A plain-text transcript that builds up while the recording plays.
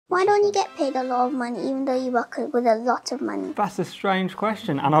Why don't you get paid a lot of money even though you work with a lot of money? That's a strange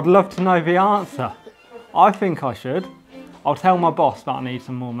question and I'd love to know the answer. I think I should. I'll tell my boss that I need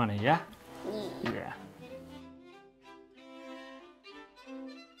some more money, yeah? Yeah.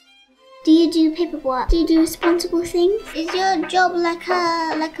 Do you do paperwork? Do you do responsible things? Is your job like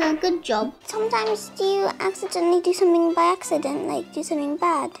a good job? Sometimes do you accidentally do something by accident, like do something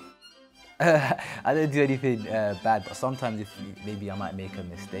bad? I don't do anything bad, but sometimes maybe I might make a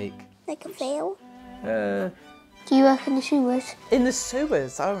mistake. Like a fail? Uh, Do you work in the sewers? In the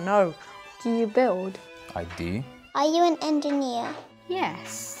sewers? Oh no. Do you build? I do. Are you an engineer?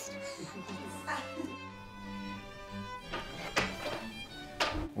 Yes.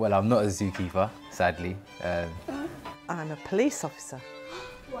 Well, I'm not a zookeeper, sadly. I'm a police officer.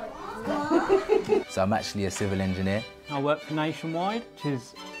 So I'm actually a civil engineer. I work for Nationwide, which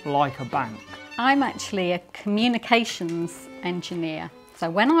is like a bank. I'm actually a communications engineer. So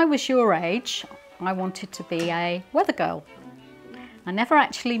when I was your age, I wanted to be a weather girl. I never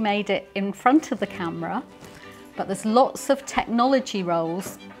actually made it in front of the camera, but there's lots of technology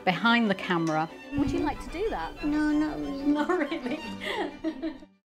roles behind the camera. Would you like to do that? No, not really. Not really.